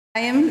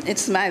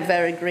It's my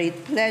very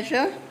great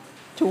pleasure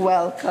to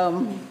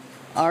welcome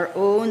our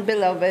own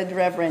beloved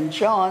Reverend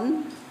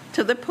John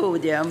to the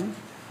podium,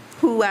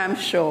 who I'm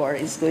sure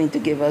is going to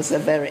give us a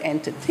very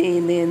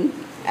entertaining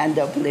and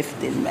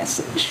uplifting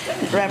message.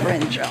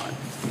 Reverend John.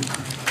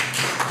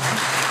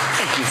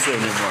 Thank you so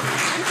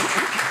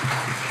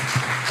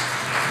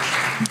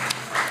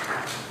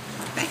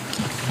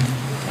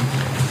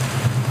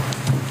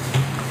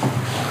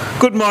much.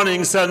 Good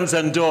morning, sons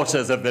and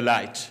daughters of the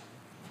light.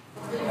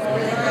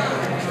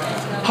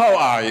 How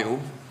are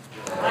you?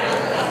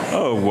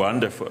 Oh,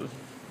 wonderful.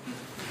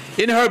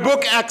 In her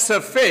book, Acts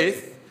of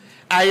Faith,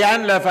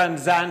 Iyanla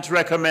Vanzant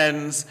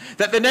recommends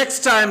that the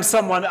next time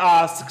someone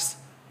asks,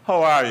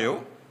 how are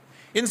you?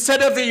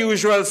 Instead of the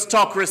usual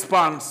stock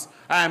response,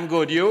 I'm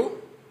good, you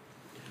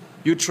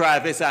try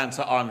this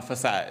answer on for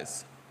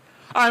size.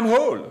 I'm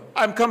whole,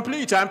 I'm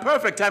complete, I'm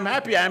perfect, I'm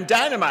happy, I'm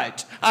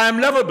dynamite,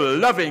 I'm lovable,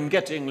 loving,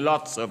 getting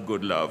lots of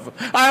good love.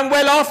 I'm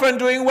well off and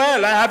doing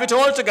well, I have it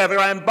all together,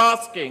 I'm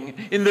basking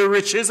in the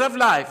riches of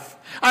life.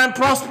 I'm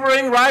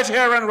prospering right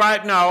here and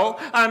right now,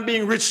 I'm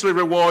being richly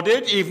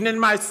rewarded even in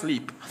my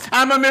sleep.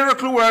 I'm a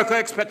miracle worker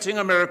expecting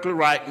a miracle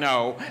right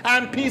now.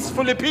 I'm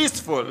peacefully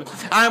peaceful.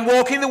 I'm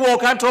walking the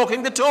walk, I'm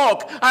talking the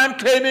talk. I'm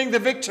claiming the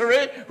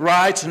victory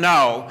right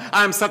now.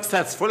 I'm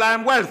successful,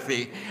 I'm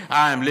wealthy.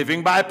 I'm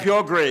living by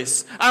pure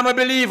grace. I'm a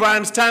believer,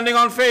 I'm standing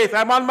on faith.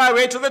 I'm on my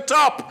way to the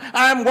top.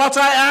 I'm what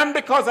I am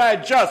because I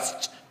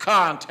just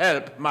can't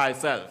help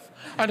myself.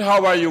 And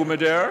how are you, my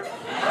dear?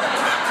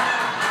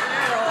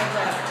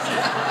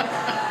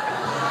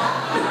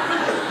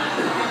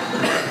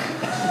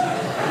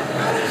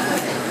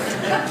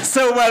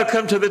 So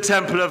welcome to the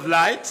Temple of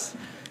Light,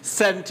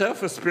 Center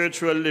for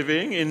Spiritual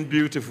Living in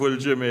beautiful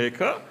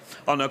Jamaica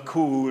on a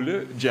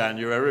cool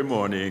January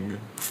morning.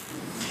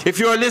 If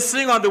you're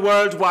listening on the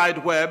World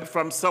Wide Web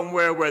from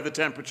somewhere where the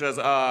temperatures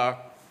are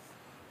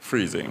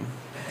freezing,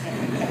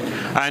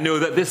 I know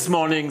that this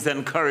morning's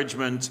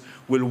encouragement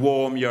will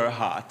warm your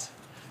heart.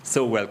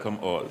 So welcome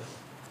all.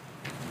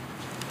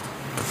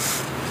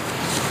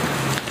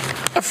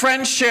 A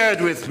friend shared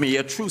with me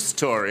a true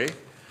story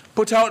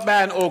put out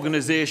by an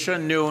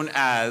organization known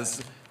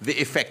as the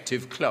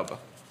Effective Club.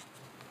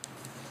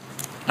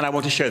 And I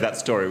want to share that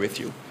story with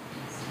you.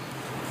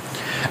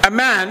 A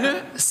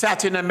man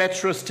sat in a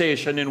metro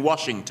station in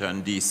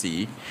Washington,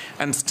 D.C.,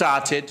 and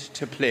started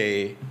to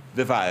play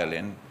the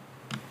violin.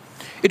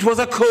 It was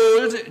a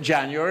cold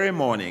January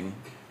morning.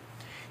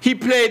 He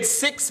played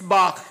 6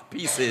 Bach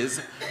pieces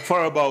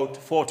for about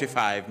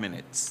 45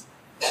 minutes.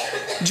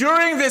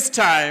 During this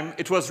time,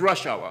 it was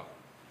rush hour.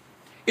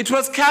 It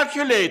was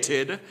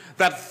calculated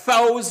that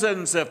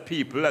thousands of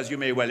people, as you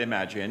may well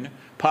imagine,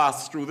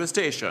 passed through the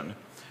station,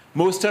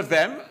 most of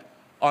them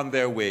on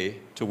their way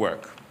to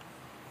work.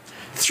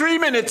 3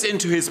 minutes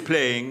into his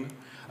playing,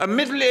 a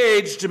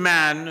middle-aged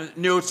man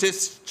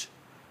noticed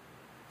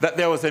that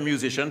there was a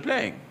musician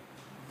playing.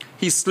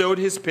 He slowed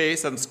his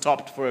pace and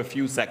stopped for a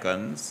few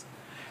seconds,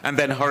 and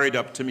then hurried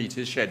up to meet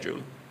his schedule.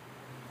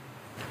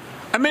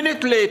 A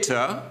minute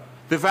later,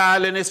 the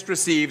violinist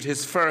received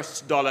his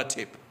first dollar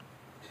tip.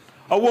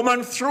 A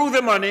woman threw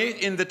the money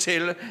in the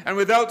till and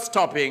without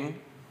stopping,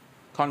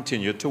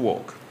 continued to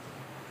walk.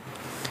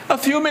 A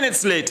few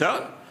minutes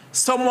later,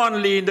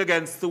 someone leaned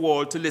against the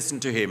wall to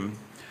listen to him,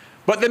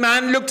 but the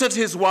man looked at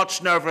his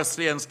watch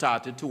nervously and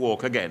started to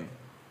walk again.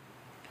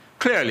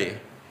 Clearly,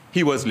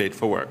 he was late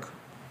for work.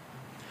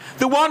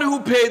 The one who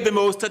paid the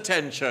most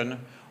attention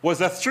was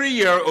a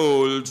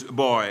 3-year-old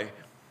boy.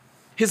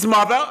 His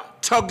mother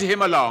tugged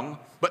him along,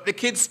 but the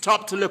kid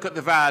stopped to look at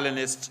the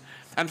violinist.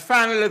 And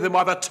finally, the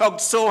mother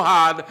tugged so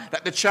hard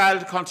that the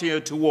child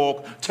continued to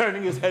walk,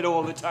 turning his head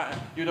all the time.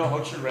 You know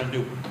how children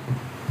do.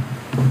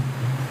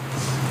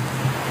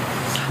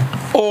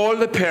 All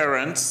the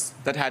parents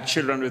that had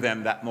children with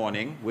them that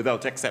morning,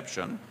 without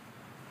exception,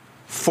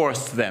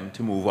 forced them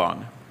to move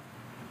on.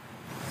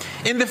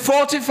 In the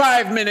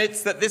 45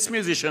 minutes that this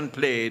musician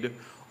played,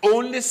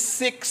 only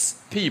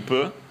 6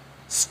 people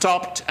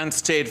stopped and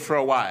stayed for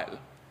a while.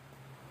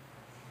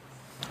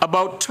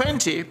 About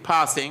 20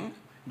 passing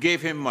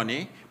gave him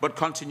money, but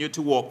continued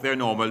to walk their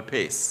normal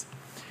pace.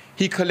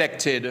 He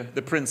collected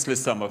the princely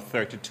sum of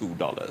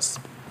 $32.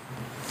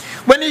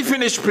 When he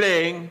finished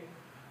playing,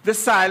 the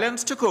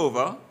silence took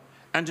over,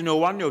 and no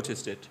one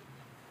noticed it.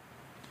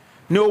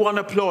 No one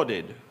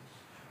applauded,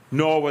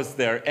 nor was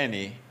there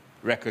any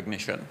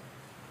recognition.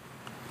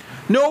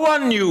 No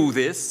one knew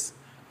this,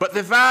 but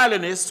the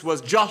violinist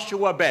was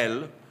Joshua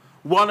Bell,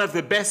 one of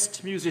the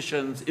best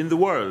musicians in the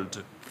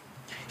world.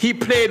 He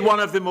played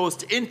one of the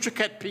most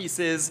intricate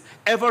pieces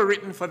ever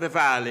written for the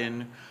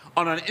violin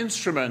on an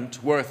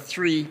instrument worth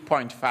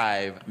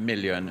 $3.5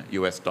 million.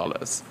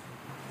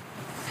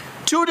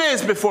 2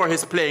 days before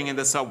his playing in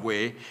the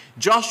subway,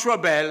 Joshua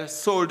Bell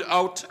sold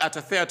out at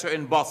a theater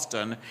in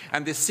Boston,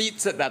 and the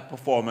seats at that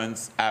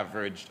performance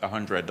averaged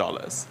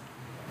 $100.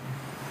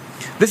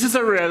 This is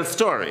a real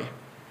story.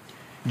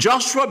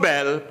 Joshua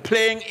Bell,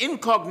 playing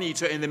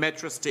incognito in the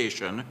metro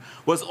station,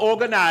 was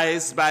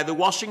organized by the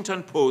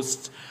Washington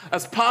Post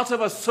as part of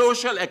a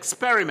social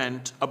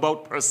experiment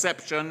about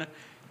perception,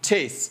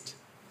 taste,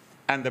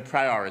 and the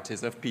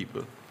priorities of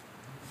people.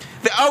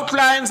 The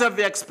outlines of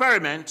the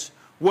experiment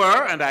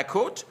were, and I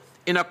quote,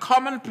 "In a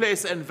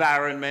commonplace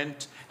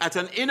environment at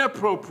an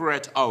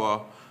inappropriate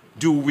hour,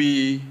 do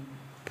we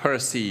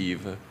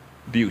perceive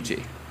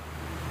beauty?"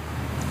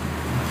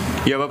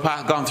 You ever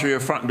gone through your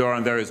front door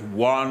and there is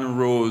one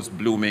rose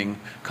blooming?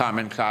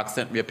 Carmen Clark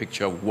sent me a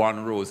picture of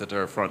one rose at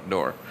her front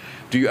door.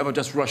 Do you ever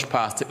just rush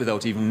past it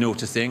without even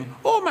noticing,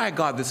 oh my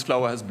God, this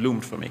flower has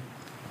bloomed for me?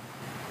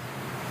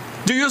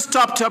 Do you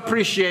stop to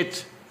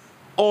appreciate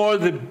all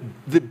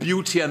the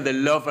beauty and the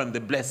love and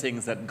the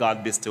blessings that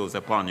God bestows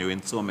upon you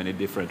in so many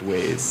different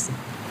ways?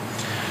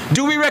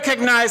 Do we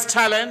recognize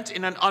talent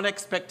in an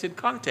unexpected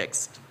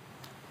context?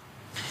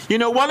 You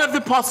know, one of the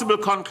possible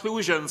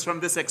conclusions from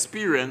this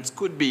experience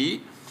could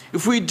be,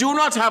 if we do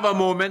not have a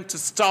moment to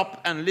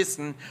stop and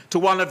listen to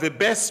one of the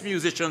best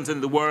musicians in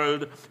the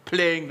world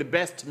playing the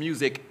best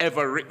music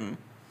ever written,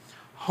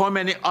 how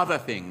many other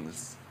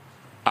things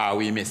are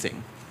we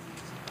missing?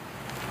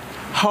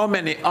 How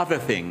many other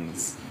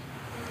things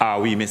are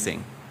we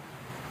missing?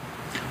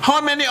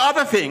 How many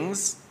other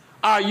things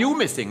are you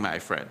missing, my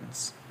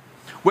friends?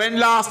 When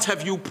last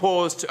have you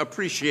paused to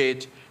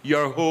appreciate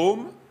your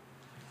home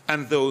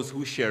and those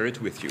who share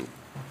it with you?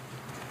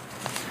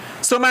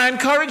 So my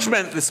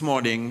encouragement this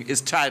morning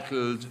is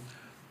titled,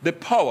 "The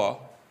Power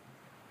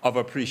of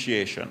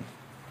Appreciation."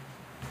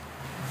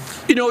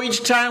 You know,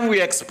 each time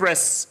we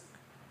express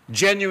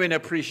genuine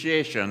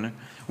appreciation,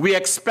 we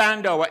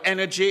expand our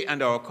energy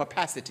and our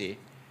capacity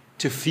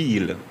to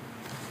feel,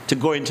 to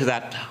go into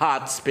that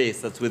heart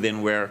space that's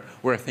within where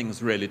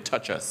things really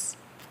touch us.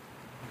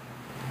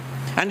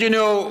 And you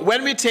know,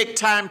 when we take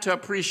time to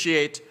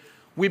appreciate,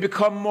 we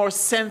become more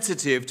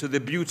sensitive to the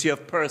beauty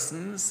of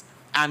persons,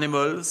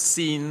 animals,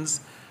 scenes,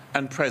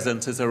 and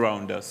presences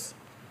around us.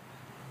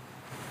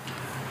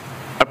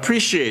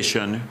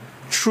 Appreciation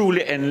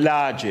truly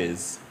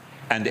enlarges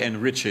and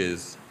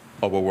enriches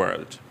our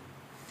world.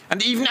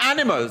 And even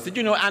animals, did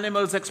you know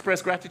animals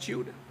express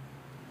gratitude?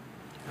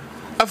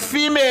 A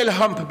female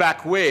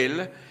humpback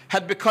whale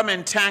had become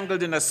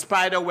entangled in a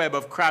spider web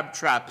of crab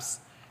traps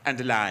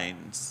and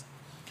lines.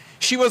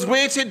 She was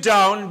weighted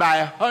down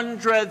by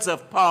hundreds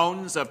of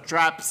pounds of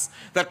traps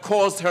that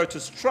caused her to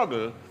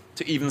struggle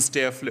to even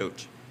stay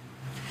afloat.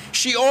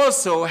 She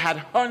also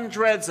had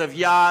hundreds of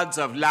yards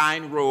of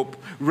line rope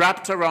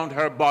wrapped around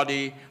her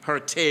body, her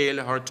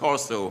tail, her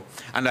torso,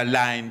 and a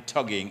line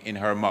tugging in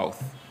her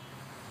mouth.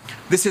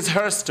 This is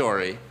her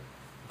story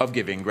of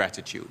giving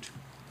gratitude.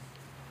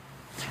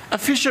 A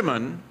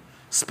fisherman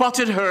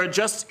spotted her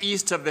just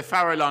east of the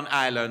Farallon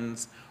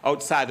Islands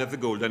outside of the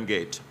Golden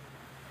Gate,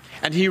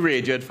 and he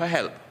radioed for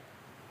help.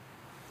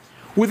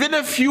 Within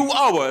a few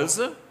hours,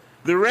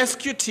 the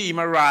rescue team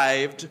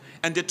arrived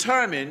and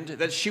determined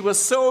that she was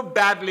so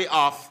badly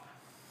off,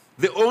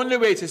 the only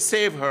way to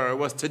save her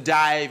was to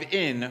dive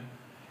in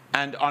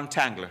and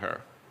untangle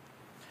her.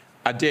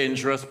 A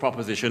dangerous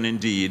proposition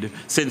indeed,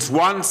 since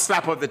one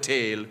slap of the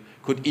tail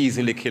could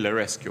easily kill a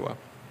rescuer.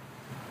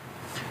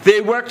 They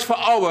worked for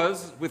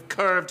hours with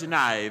curved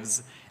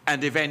knives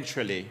and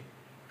eventually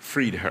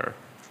freed her.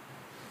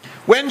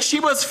 When she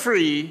was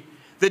free,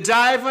 the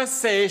divers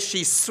say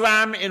she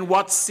swam in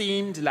what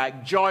seemed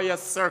like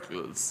joyous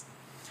circles.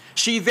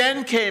 She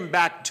then came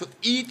back to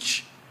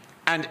each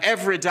and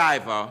every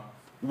diver,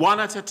 one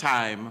at a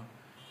time,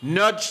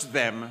 nudged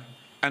them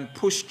and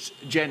pushed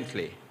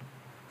gently,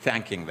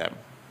 thanking them.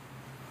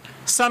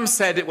 Some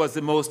said it was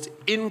the most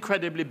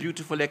incredibly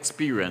beautiful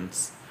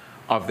experience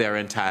of their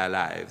entire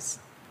lives.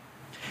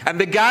 And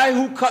the guy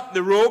who cut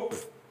the rope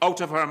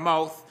out of her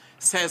mouth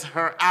says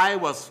her eye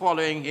was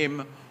following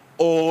him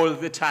all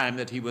the time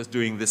that he was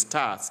doing this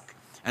task,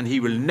 and he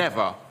will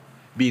never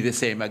be the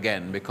same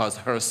again because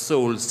her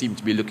soul seemed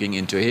to be looking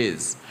into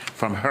his,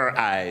 from her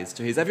eyes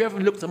to his. Have you ever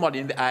looked somebody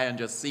in the eye and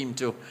just seemed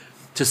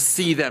to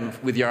see them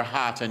with your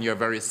heart and your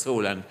very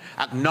soul and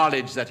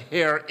acknowledge that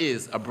here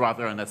is a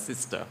brother and a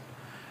sister?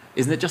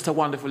 Isn't it just a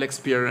wonderful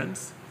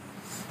experience?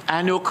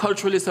 I know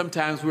culturally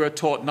sometimes we are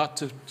taught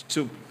not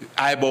to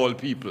eyeball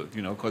people,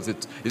 you know, because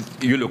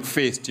you look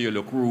feisty, you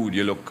look rude,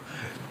 you look...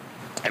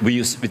 It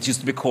used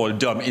to be called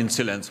dumb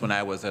insolence when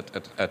I was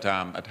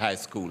at high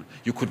school.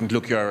 You couldn't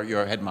look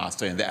your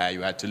headmaster in the eye.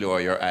 You had to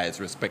lower your eyes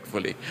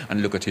respectfully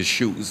and look at his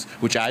shoes,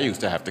 which I used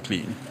to have to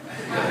clean.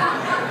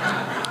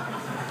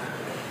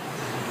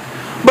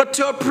 But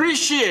to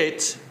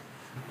appreciate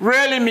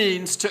really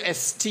means to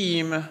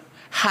esteem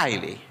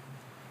highly.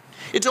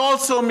 It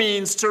also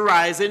means to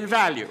rise in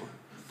value.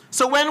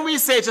 So when we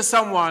say to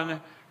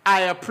someone,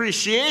 I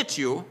appreciate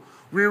you,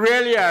 we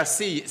really are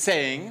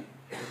saying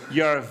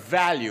your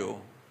value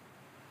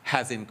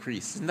has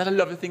increased. Isn't that a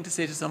lovely thing to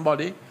say to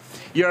somebody?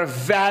 Your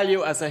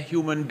value as a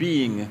human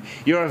being,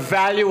 your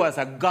value as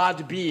a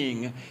God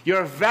being,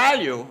 your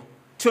value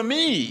to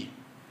me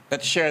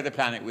that share the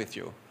planet with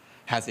you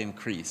has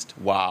increased.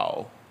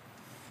 Wow.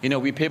 You know,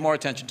 we pay more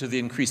attention to the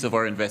increase of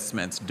our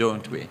investments,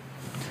 don't we,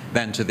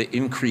 than to the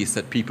increase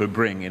that people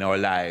bring in our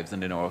lives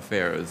and in our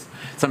affairs.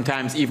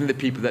 Sometimes even the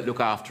people that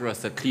look after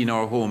us, that clean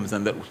our homes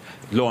and that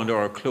launder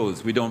our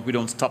clothes, we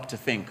don't stop to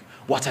think,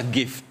 what a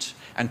gift,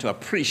 and to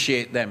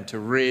appreciate them, to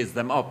raise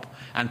them up,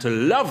 and to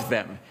love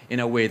them in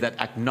a way that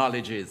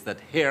acknowledges that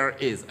here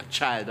is a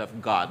child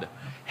of God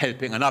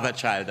helping another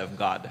child of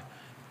God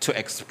to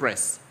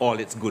express all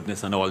its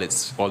goodness and all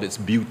its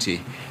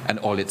beauty and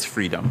all its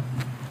freedom.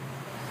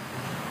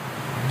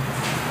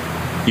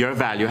 Your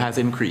value has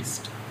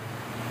increased.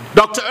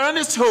 Dr.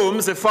 Ernest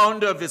Holmes, the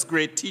founder of this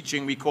great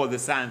teaching we call the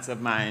Science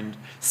of Mind,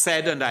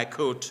 said, and I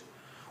quote,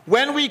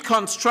 "When we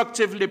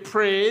constructively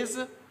praise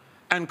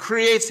and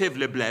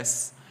creatively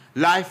bless,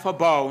 life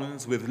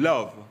abounds with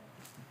love,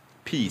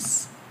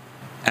 peace,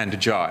 and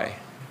joy,"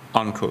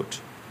 unquote.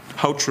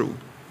 How true.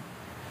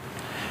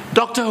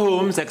 Dr.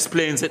 Holmes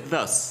explains it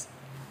thus.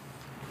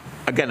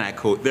 Again, I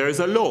quote, "There is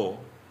a law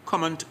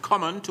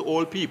common to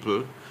all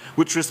people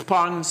which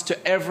responds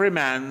to every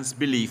man's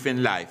belief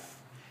in life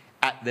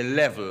at the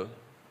level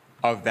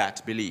of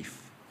that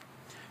belief.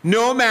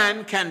 No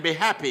man can be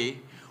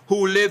happy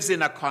who lives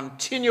in a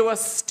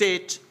continuous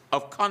state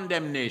of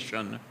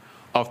condemnation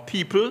of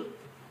people,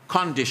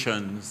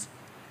 conditions,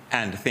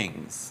 and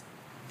things.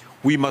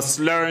 We must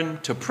learn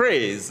to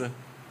praise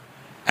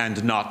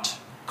and not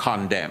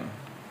condemn,"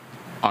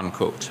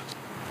 unquote.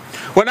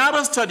 When I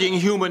was studying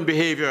human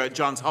behavior at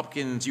Johns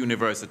Hopkins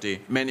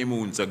University many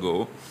moons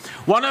ago,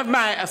 one of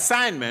my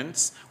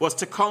assignments was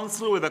to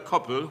counsel with a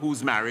couple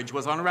whose marriage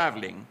was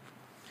unraveling.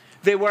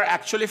 They were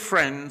actually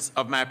friends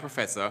of my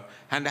professor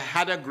and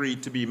had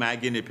agreed to be my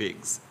guinea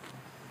pigs.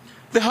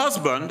 The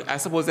husband, I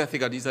suppose they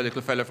figured he's a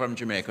little fella from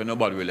Jamaica,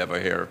 nobody will ever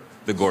hear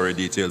the gory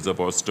details of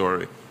our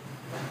story.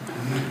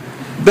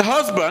 The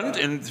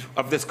husband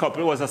of this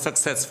couple was a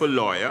successful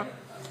lawyer,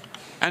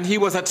 and he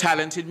was a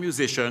talented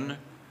musician,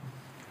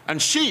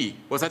 and she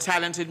was a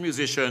talented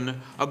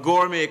musician, a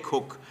gourmet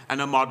cook,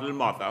 and a model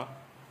mother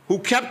who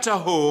kept a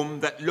home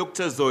that looked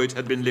as though it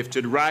had been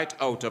lifted right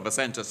out of a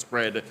center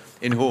spread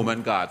in Home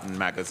and Garden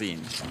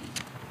magazine.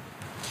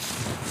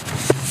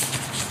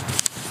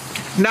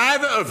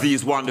 Neither of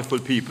these wonderful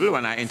people,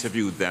 when I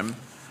interviewed them,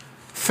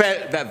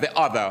 felt that the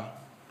other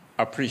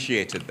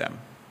appreciated them.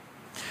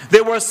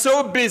 They were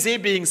so busy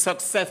being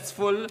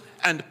successful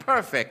and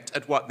perfect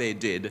at what they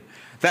did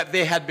that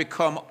they had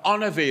become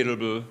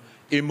unavailable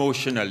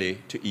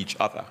emotionally to each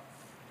other.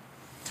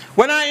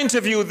 When I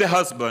interviewed the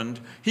husband,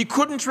 he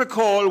couldn't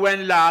recall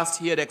when last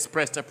he had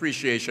expressed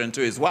appreciation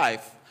to his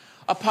wife,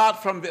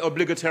 apart from the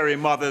obligatory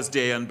Mother's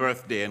Day and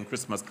birthday and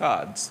Christmas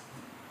cards.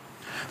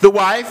 The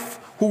wife,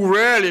 who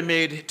rarely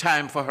made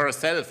time for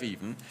herself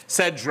even,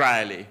 said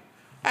dryly,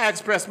 "I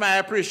express my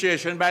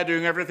appreciation by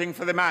doing everything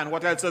for the man.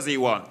 What else does he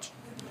want?"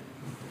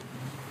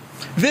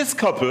 This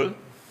couple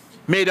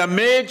made a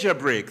major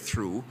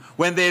breakthrough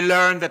when they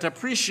learned that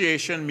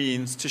appreciation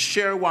means to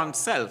share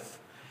oneself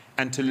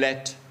and to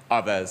let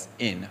others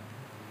in.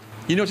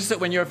 You notice that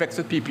when you're vexed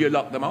with people, you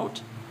lock them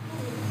out?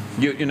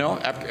 You know,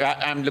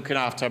 I'm looking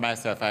after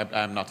myself.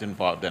 I'm not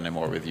involved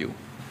anymore with you.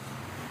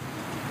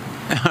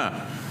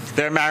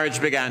 Their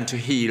marriage began to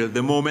heal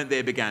the moment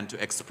they began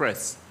to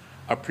express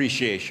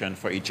appreciation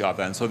for each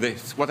other. And so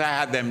what I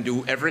had them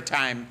do every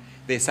time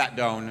they sat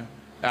down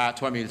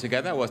to a meal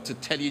together was to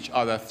tell each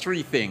other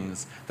 3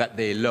 things that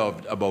they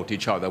loved about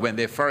each other when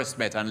they first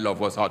met and love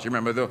was hot. You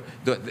remember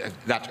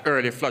that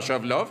early flush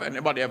of love?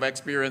 Anybody ever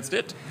experienced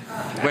it?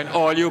 When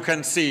all you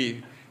can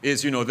see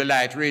is, you know, the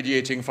light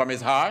radiating from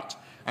his heart,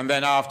 and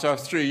then after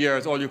 3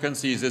 years, all you can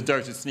see is his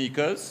dirty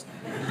sneakers.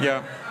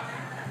 Yeah.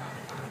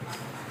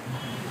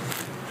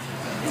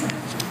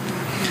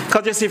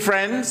 Because you see,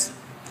 friends,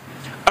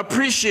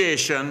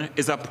 appreciation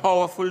is a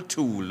powerful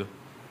tool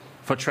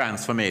for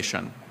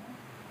transformation.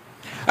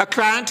 A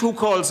client who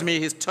calls me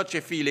his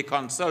touchy-feely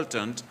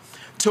consultant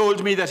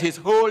told me that his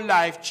whole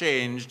life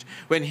changed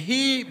when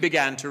he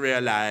began to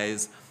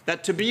realize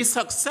that to be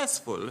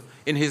successful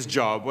in his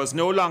job was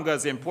no longer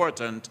as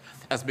important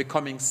as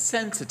becoming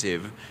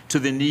sensitive to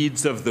the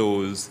needs of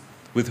those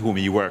with whom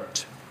he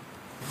worked.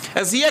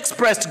 As he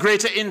expressed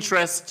greater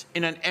interest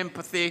in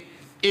empathy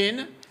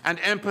and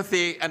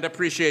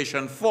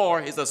appreciation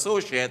for his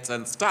associates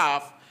and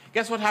staff,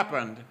 guess what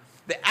happened?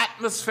 The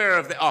atmosphere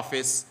of the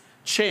office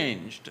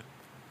changed.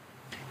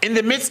 In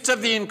the midst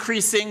of the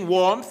increasing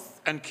warmth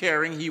and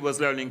caring he was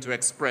learning to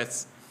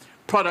express,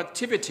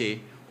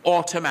 productivity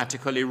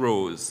automatically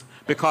rose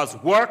because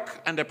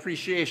work and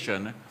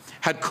appreciation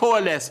had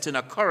coalesced in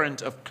a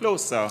current of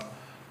closer,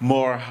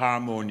 more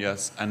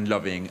harmonious and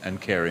loving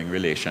and caring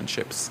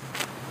relationships.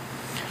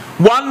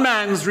 One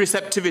man's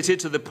receptivity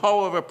to the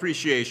power of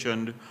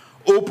appreciation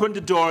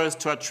opened doors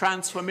to a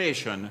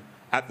transformation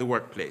at the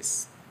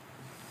workplace.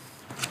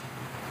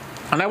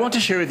 And I want to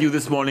share with you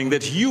this morning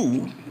that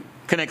you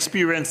can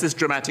experience this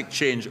dramatic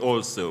change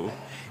also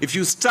if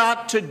you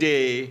start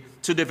today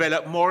to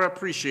develop more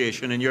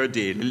appreciation in your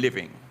daily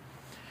living.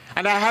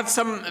 And I have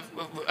some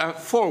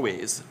 4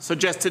 ways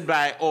suggested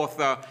by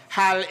author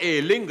Hal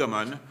A.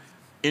 Lingerman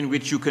in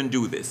which you can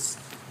do this.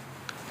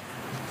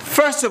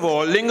 First of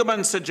all,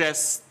 Lingerman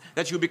suggests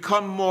that you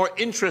become more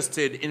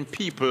interested in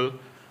people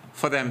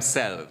for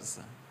themselves.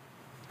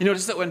 You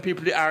notice that when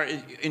people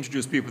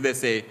introduce people, they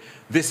say,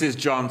 this is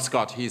John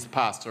Scott, he's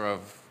pastor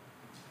of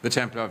the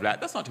Temple of Light.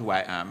 That's not who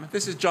I am.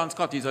 This is John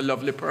Scott, he's a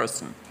lovely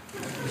person.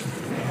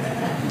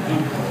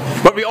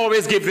 But we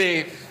always give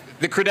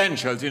the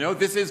credentials, you know,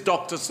 this is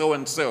Dr.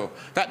 So-and-so.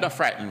 That does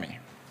frighten me.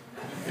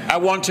 I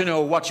want to know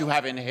what you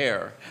have in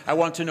here. I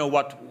want to know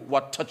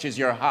what touches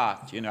your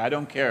heart. You know, I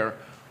don't care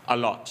a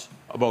lot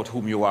about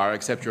whom you are,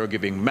 except you're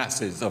giving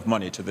masses of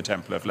money to the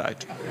Temple of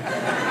Light.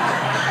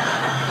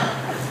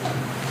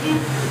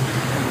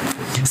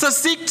 So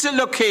seek to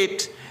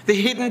locate the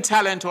hidden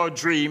talent or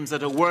dreams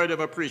that a word of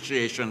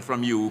appreciation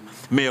from you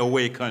may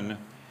awaken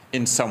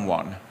in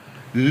someone.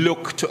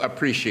 Look to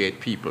appreciate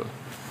people.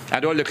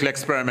 I do a little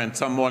experiment.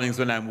 Some mornings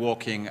when I'm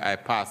walking, I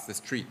pass the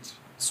street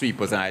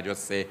sweepers and I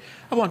just say,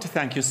 I want to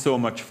thank you so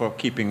much for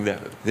keeping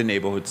the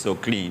neighborhood so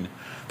clean.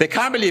 They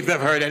can't believe they've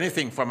heard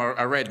anything from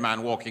a red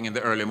man walking in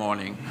the early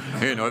morning.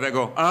 You know, they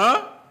go,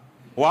 huh?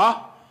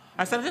 What?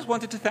 I said, I just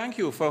wanted to thank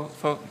you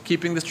for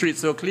keeping the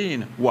streets so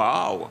clean.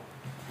 Wow.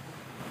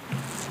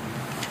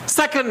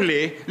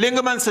 Secondly,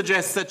 Lingerman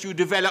suggests that you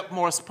develop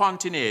more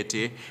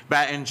spontaneity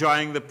by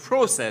enjoying the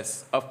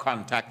process of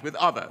contact with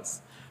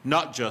others,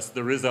 not just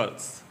the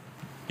results.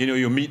 You know,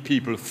 you meet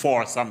people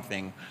for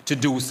something, to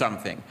do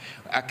something.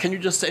 Can you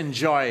just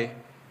enjoy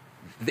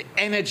the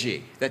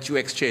energy that you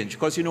exchange?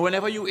 Because, you know,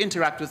 whenever you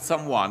interact with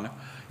someone,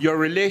 your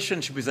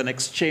relationship is an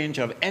exchange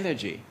of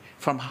energy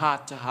from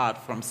heart to heart,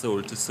 from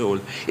soul to soul.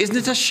 Isn't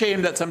it a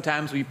shame that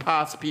sometimes we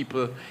pass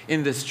people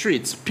in the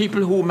streets,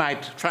 people who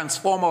might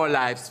transform our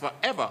lives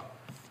forever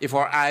if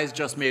our eyes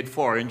just made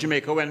four? In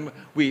Jamaica, when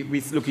we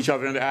look each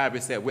other in the eye, we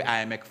say, we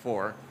eye make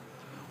four.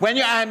 When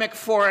you eye make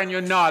four and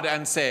you nod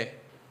and say,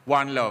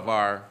 one love,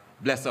 or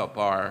bless up,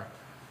 or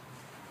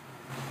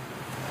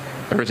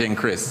everything,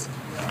 Chris,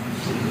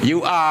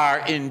 you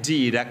are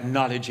indeed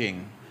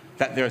acknowledging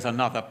that there's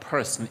another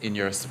person in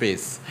your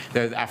space.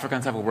 The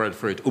Africans have a word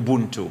for it,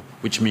 Ubuntu,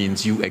 which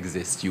means you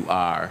exist, you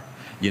are.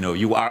 You know,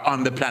 you are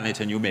on the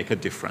planet and you make a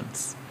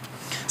difference.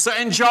 So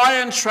enjoy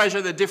and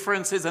treasure the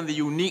differences and the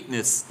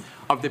uniqueness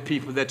of the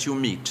people that you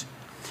meet,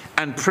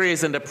 and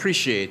praise and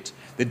appreciate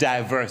the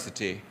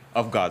diversity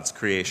of God's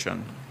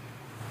creation.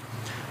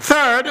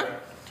 Third,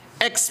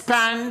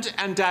 expand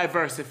and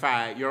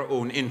diversify your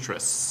own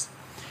interests.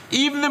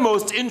 Even the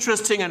most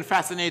interesting and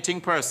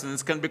fascinating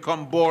persons can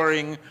become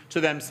boring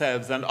to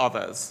themselves and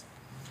others.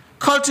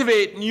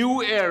 Cultivate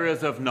new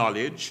areas of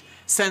knowledge,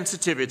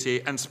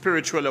 sensitivity, and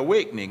spiritual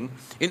awakening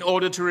in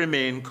order to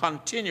remain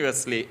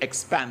continuously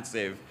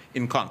expansive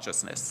in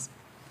consciousness.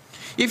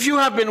 If you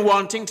have been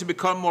wanting to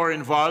become more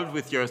involved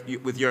with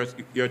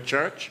your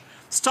church,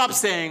 stop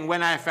saying,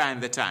 when I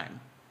find the time.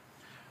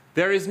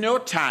 There is no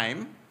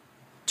time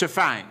to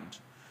find.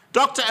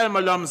 Dr.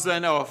 Elmer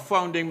Lumsden, our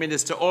founding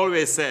minister,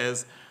 always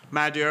says,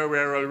 my dear,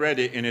 we're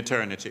already in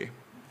eternity.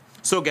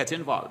 So get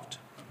involved.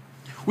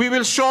 We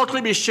will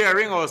shortly be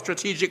sharing our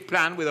strategic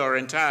plan with our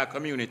entire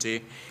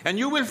community, and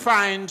you will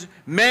find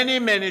many,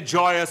 many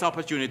joyous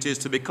opportunities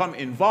to become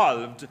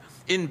involved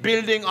in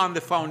building on the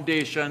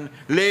foundation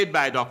laid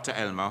by Dr.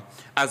 Elmer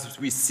as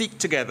we seek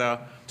together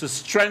to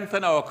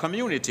strengthen our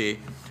community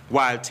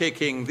while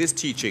taking this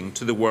teaching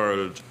to the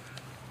world,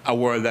 a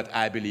world that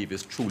I believe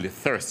is truly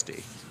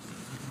thirsty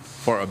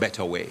for a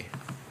better way.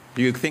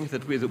 Do you think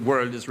that the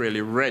world is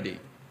really ready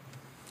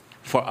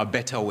for a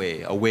better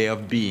way, a way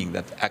of being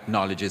that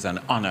acknowledges and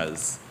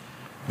honors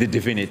the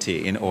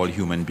divinity in all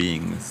human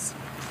beings?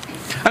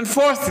 And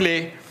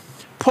fourthly,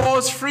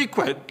 pause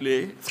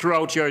frequently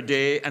throughout your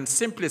day and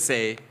simply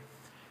say,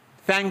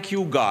 thank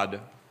you,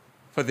 God,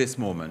 for this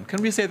moment.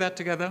 Can we say that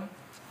together?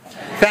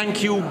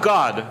 Thank you,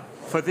 God,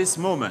 for this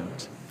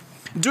moment.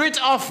 Do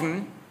it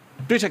often.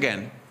 Do it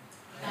again.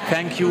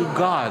 Thank you,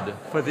 God,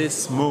 for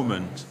this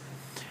moment.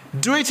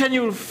 Do it and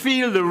you'll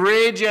feel the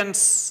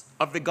radiance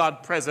of the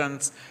God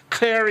presence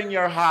clearing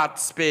your heart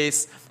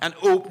space and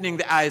opening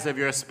the eyes of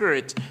your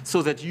spirit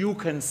so that you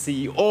can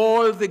see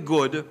all the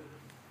good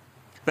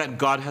that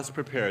God has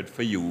prepared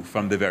for you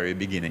from the very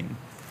beginning.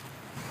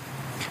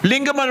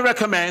 Lingerman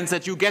recommends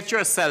that you get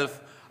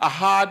yourself a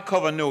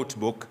hardcover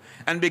notebook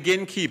and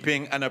begin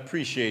keeping an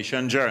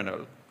appreciation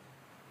journal.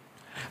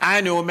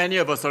 I know many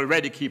of us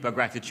already keep a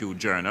gratitude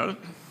journal.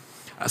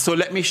 So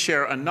let me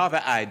share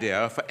another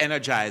idea for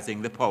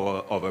energizing the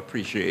power of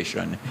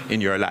appreciation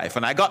in your life.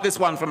 And I got this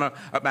one from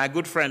my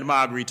good friend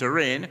Margarita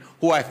Rain,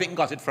 who I think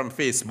got it from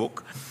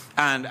Facebook.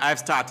 And I've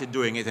started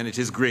doing it, and it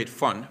is great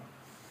fun.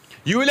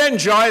 You will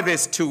enjoy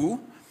this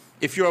too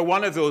if you're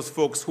one of those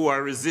folks who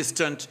are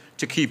resistant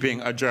to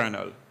keeping a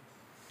journal.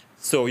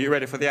 So you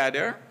ready for the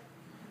idea?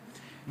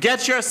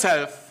 Get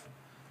yourself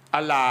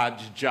a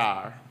large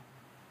jar.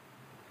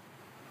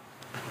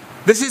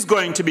 This is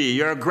going to be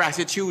your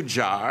gratitude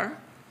jar.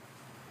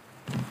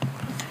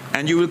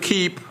 And you will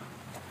keep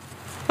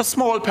a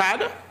small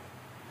pad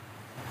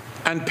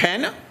and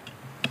pen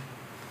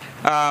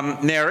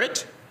near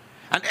it.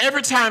 And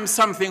every time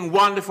something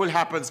wonderful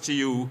happens to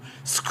you,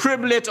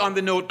 scribble it on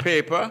the note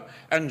paper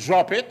and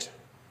drop it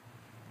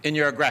in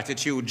your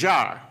gratitude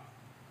jar.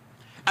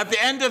 At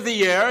the end of the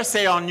year,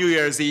 say on New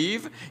Year's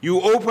Eve,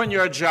 you open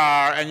your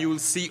jar and you will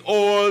see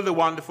all the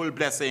wonderful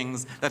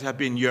blessings that have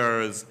been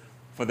yours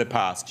for the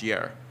past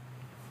year.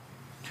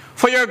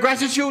 For your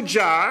gratitude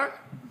jar,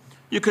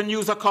 you can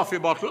use a coffee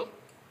bottle.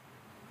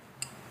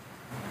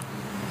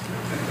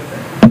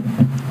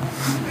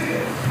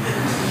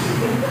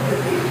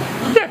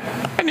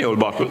 Yeah, any old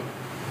bottle.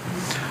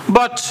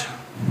 But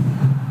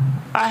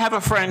I have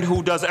a friend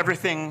who does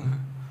everything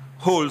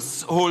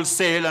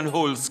wholesale and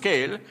whole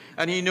scale,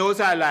 and he knows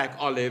I like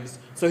olives,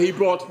 so he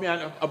brought me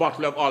a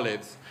bottle of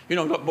olives. You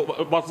know,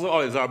 bottles of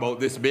olives are about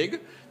this big.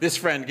 This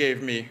friend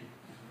gave me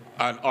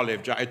an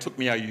olive jar. It took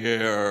me a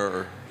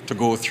year to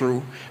go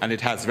through, and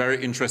it has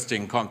very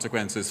interesting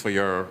consequences for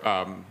your,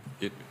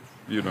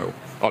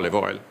 olive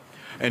oil.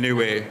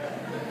 Anyway,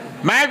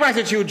 my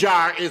gratitude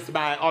jar is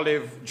my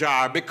olive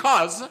jar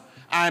because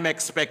I'm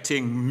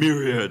expecting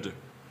myriad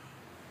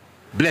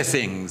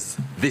blessings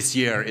this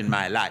year in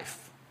my life.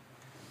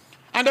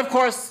 And of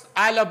course,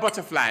 I love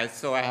butterflies,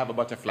 so I have a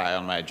butterfly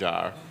on my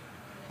jar.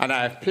 And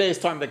I've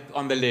placed on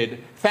the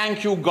lid,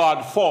 "Thank you,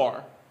 God,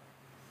 for."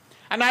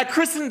 And I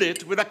christened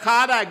it with a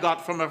card I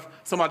got from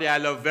somebody I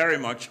love very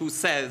much who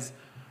says,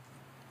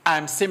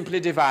 "I'm simply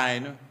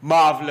divine,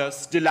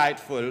 marvelous,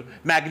 delightful,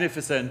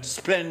 magnificent,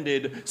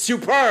 splendid,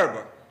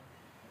 superb."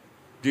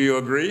 Do you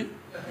agree?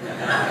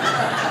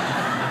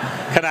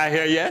 Can I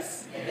hear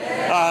yes?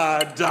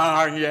 Yes.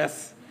 Darn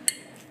yes.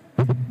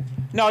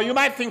 Now, you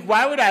might think,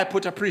 why would I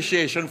put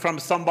appreciation from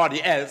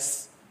somebody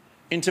else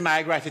into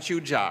my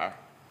gratitude jar?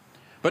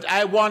 But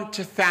I want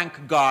to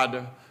thank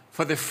God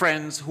for the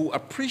friends who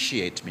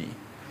appreciate me,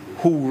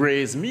 who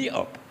raise me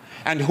up,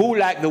 and who,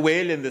 like the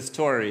whale in the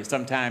story,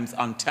 sometimes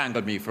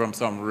untangle me from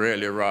some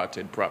really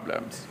rotted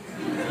problems.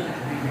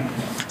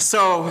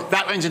 So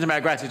that went into my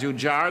gratitude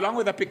jar, along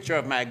with a picture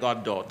of my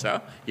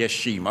goddaughter,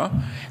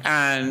 Yeshima.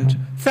 And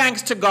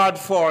thanks to God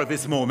for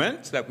this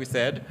moment, like we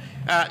said.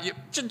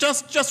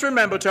 Just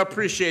remember to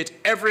appreciate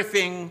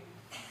everything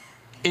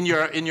in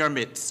your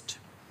midst.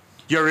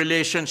 Your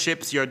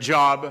relationships, your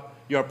job,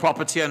 your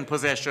property and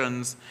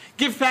possessions.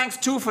 Give thanks,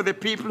 too, for the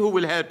people who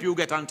will help you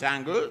get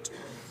untangled.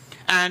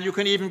 And you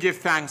can even give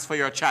thanks for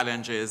your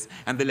challenges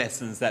and the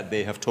lessons that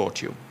they have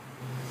taught you.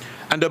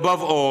 And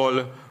above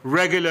all,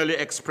 regularly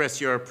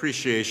express your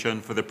appreciation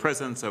for the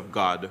presence of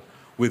God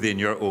within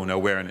your own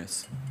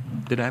awareness.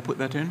 Did I put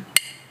that in?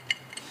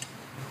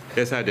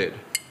 Yes, I did.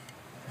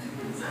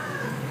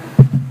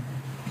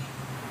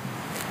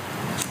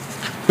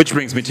 Which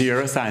brings me to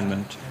your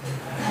assignment.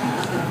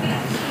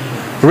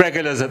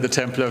 Regulars at the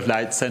Temple of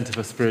Light Center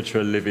for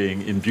Spiritual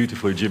Living in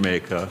beautiful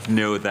Jamaica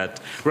know that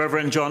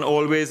Reverend John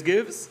always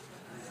gives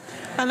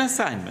an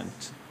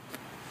assignment.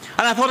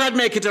 And I thought I'd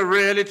make it a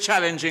really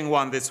challenging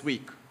one this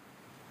week.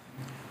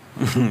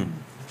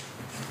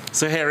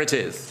 So here it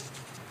is.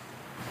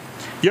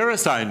 Your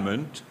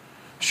assignment,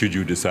 should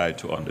you decide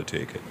to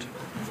undertake it.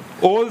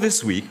 All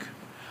this week,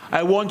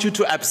 I want you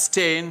to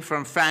abstain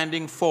from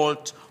finding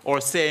fault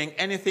or saying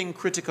anything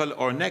critical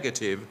or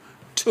negative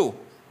to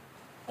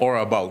or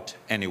about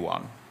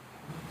anyone.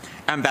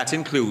 And that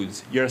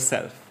includes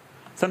yourself.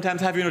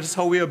 Sometimes have you noticed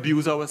how we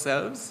abuse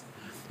ourselves?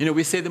 You know,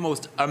 we say the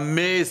most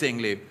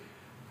amazingly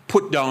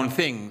put down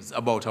things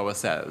about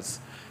ourselves.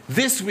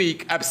 This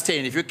week,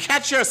 abstain. If you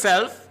catch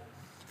yourself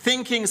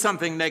thinking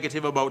something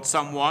negative about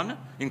someone,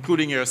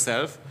 including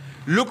yourself,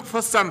 look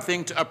for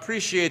something to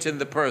appreciate in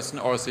the person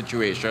or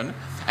situation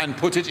and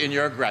put it in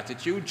your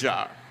gratitude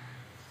jar.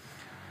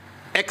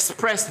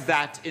 Express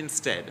that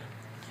instead.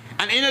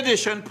 And in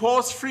addition,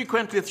 pause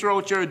frequently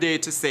throughout your day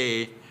to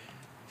say,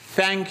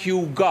 "Thank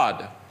you,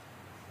 God,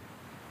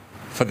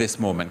 for this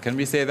moment." Can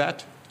we say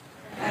that?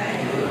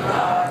 Thank you,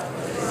 God.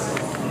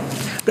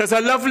 There's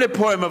a lovely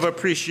poem of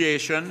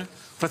appreciation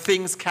for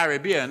things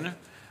Caribbean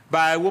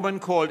by a woman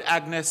called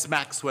Agnes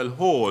Maxwell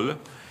Hall,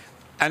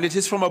 and it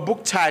is from a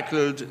book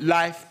titled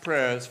Life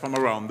Prayers from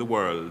Around the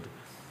World.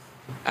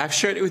 I've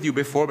shared it with you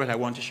before, but I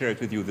want to share it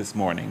with you this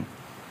morning.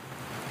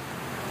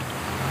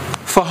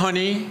 For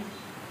honey,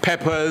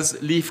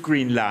 peppers, leaf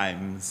green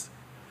limes,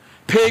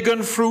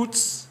 pagan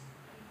fruits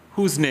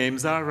whose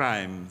names are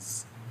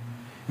rhymes,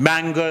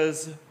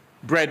 mangoes,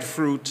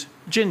 breadfruit,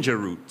 ginger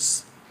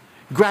roots,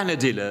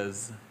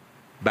 granadillas,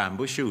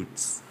 bamboo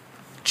shoots,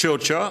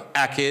 chocho,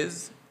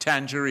 akis,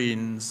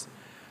 tangerines,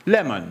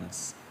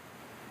 lemons,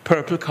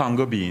 purple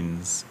Congo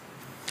beans,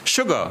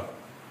 sugar,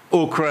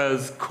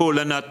 okras,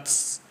 cola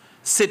nuts,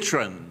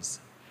 citrons,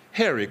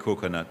 hairy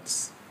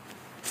coconuts,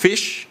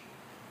 fish,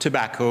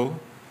 tobacco,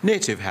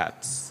 native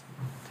hats,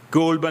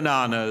 gold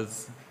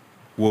bananas,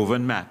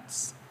 woven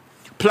mats,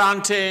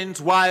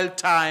 plantains, wild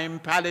thyme,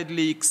 pallid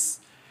leeks,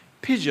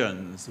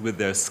 pigeons with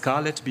their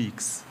scarlet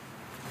beaks,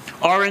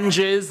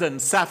 oranges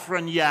and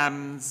saffron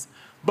yams,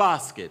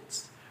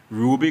 baskets,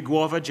 ruby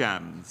guava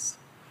jams,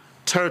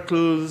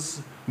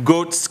 turtles,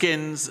 goat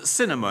skins,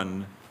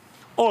 cinnamon,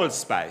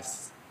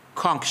 allspice,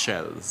 conch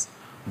shells,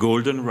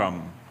 golden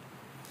rum,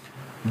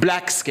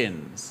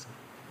 blackskins,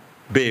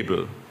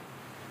 Babel,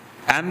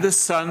 and the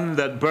sun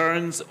that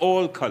burns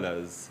all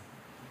colors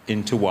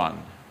into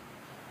one.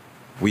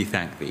 We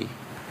thank thee.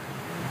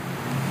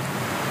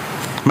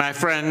 My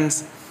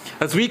friends,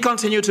 as we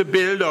continue to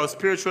build our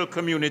spiritual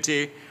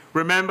community,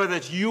 remember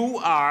that you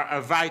are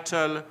a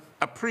vital,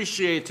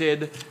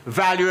 appreciated,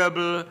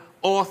 valuable,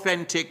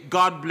 authentic,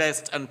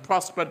 God-blessed, and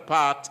prospered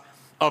part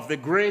of the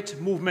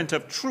great movement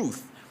of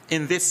truth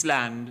in this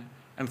land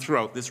and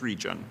throughout this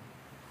region.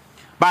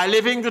 By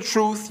living the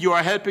truth, you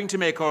are helping to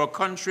make our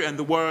country and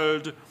the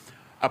world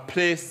a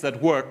place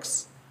that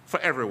works for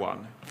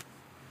everyone.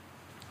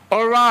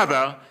 Or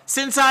rather,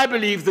 since I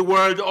believe the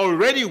world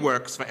already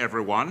works for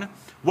everyone,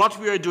 what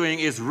we are doing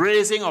is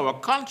raising our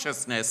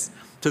consciousness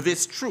to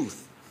this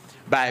truth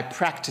by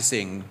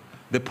practicing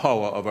the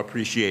power of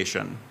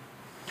appreciation.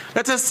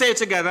 Let us say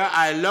together,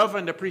 I love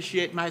and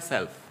appreciate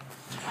myself.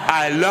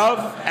 I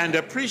love and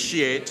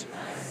appreciate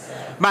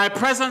my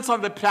presence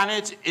on the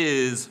planet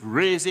is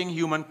raising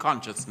human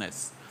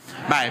consciousness.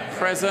 My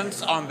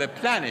presence on the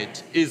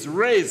planet is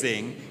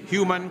raising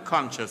human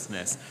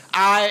consciousness.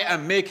 I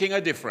am making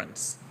a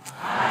difference.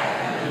 I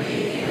am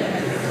making a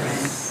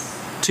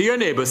difference. To your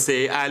neighbor,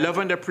 say, I love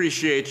and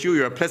appreciate you.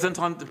 Your presence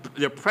on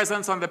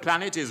the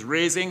planet is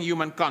raising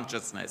human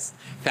consciousness.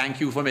 Thank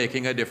you for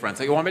making a difference.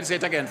 You want me to say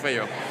it again for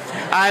you?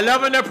 I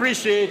love and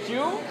appreciate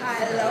you.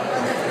 I love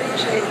and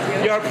appreciate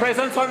you. Your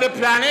presence on the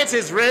planet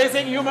is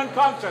raising human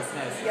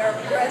consciousness. Your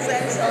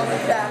presence on the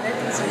planet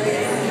is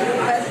raising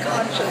human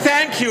consciousness.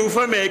 Thank you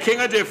for making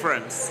a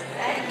difference.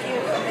 Thank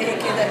you for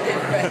making a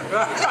difference.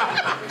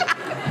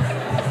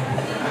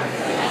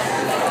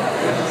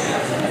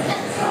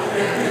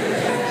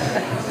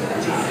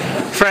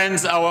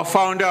 Friends, our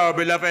founder, our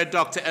beloved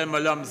Dr.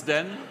 Elmer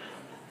Lumsden,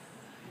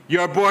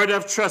 your board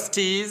of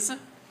trustees,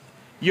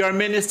 your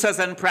ministers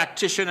and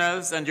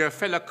practitioners, and your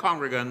fellow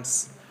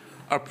congregants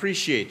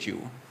appreciate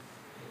you,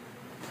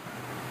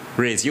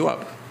 raise you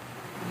up.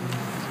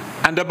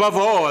 And above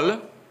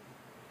all,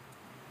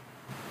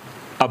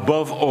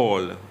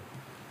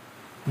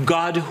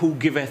 God who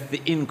giveth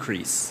the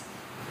increase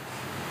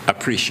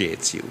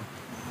appreciates you.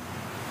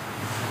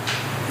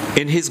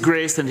 In his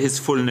grace and his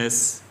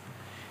fullness,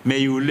 may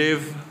you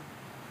live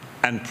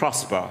and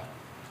prosper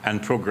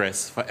and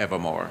progress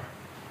forevermore.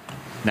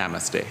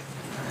 Namaste.